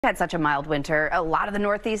Had such a mild winter. A lot of the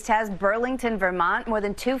Northeast has. Burlington, Vermont, more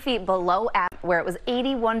than 2 feet below average, where it was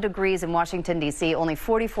 81 degrees in Washington, D.C., only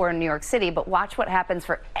 44 in New York City. But watch what happens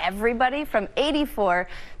for everybody from 84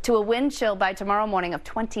 to a wind chill by tomorrow morning of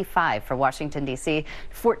 25 for Washington, D.C.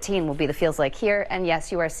 14 will be the feels like here. And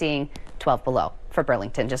yes, you are seeing 12 below for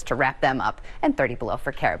Burlington, just to wrap them up, and 30 below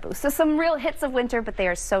for Caribou. So some real hits of winter, but they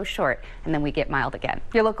are so short, and then we get mild again.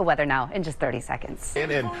 Your local weather now in just 30 seconds.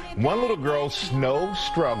 And one little girl's snow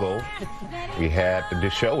struggle, we had to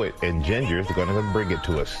show it, and Ginger's going to bring it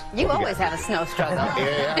to us. You always have a snow struggle.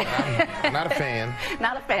 Yeah, I'm not a fan.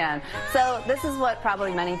 Not a fan. So this is what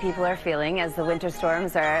probably many people are feeling as the winter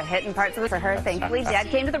storms are hitting parts of it. For her, thankfully, Dad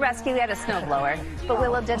came to the rescue. He had a snowblower, but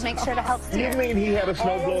Willow did make sure to help steer. You mean he had a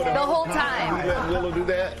snowblower the whole time? You let Willow do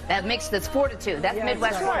that? That makes this fortitude. That's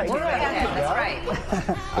Midwest fortitude right there. That's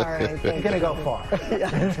right. All right, you're going to go far.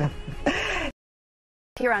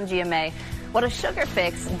 Here on GMA, what a sugar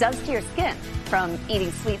fix does to your skin. From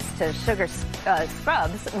eating sweets to sugar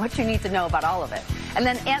scrubs, what you need to know about all of it. And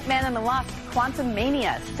then Ant-Man and the Wasp, Quantum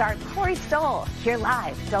Mania, star Corey Stoll, here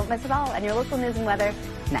live. Don't miss it all. And your local news and weather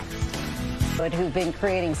next. Who've been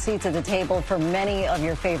creating seats at the table for many of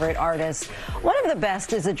your favorite artists. One of the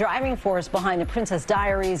best is the driving force behind The Princess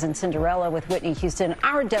Diaries and Cinderella with Whitney Houston.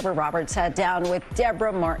 Our Deborah Roberts sat down with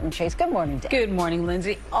Deborah Martin Chase. Good morning, Deborah. Good morning,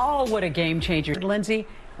 Lindsay. Oh, what a game changer. Lindsay,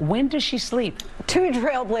 when does she sleep? Two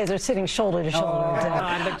trailblazers sitting shoulder to shoulder.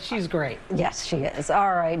 But she's great. Yes, she is.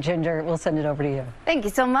 All right, Ginger, we'll send it over to you. Thank you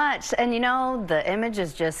so much. And you know, the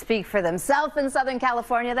images just speak for themselves in Southern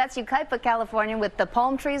California. That's Yucaipa, California, with the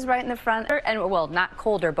palm trees right in the front. And, well, not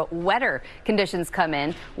colder, but wetter conditions come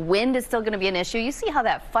in. Wind is still going to be an issue. You see how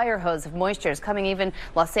that fire hose of moisture is coming even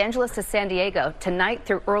Los Angeles to San Diego tonight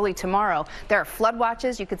through early tomorrow. There are flood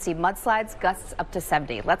watches. You could see mudslides, gusts up to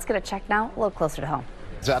 70. Let's get a check now, a little closer to home.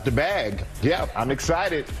 It's out the bag. Yeah, I'm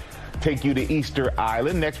excited. Take you to Easter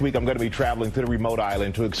Island. Next week, I'm going to be traveling to the remote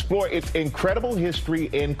island to explore its incredible history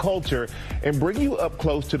and culture and bring you up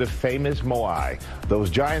close to the famous Moai.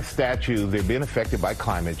 Those giant statues, they've been affected by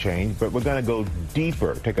climate change, but we're going to go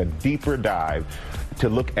deeper, take a deeper dive to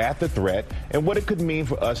look at the threat and what it could mean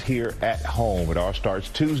for us here at home. It all starts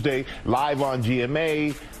Tuesday, live on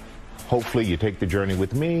GMA. Hopefully, you take the journey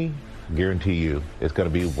with me. Guarantee you it's going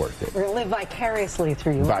to be worth it. We're going to live vicariously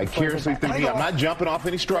through you. Vicariously through me. I'm not jumping off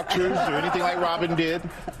any structures or anything like Robin did,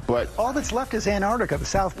 but all that's left is Antarctica, the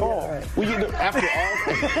South Pole. Yeah, right. Well, you know,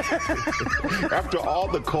 after all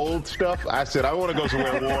the cold stuff, I said I want to go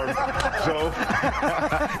somewhere warm. So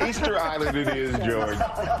Easter Island it is, George.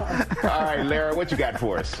 All right, Lara, what you got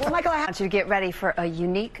for us? Well, Michael, I want you to get ready for a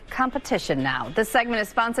unique competition now. This segment is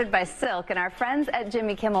sponsored by Silk, and our friends at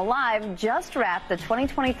Jimmy Kimmel Live just wrapped the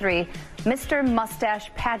 2023 Mr. Mustache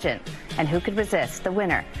Pageant. And who could resist? The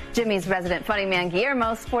winner, Jimmy's resident funny man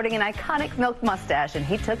Guillermo, sporting an iconic milk mustache, and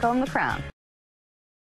he took home the crown.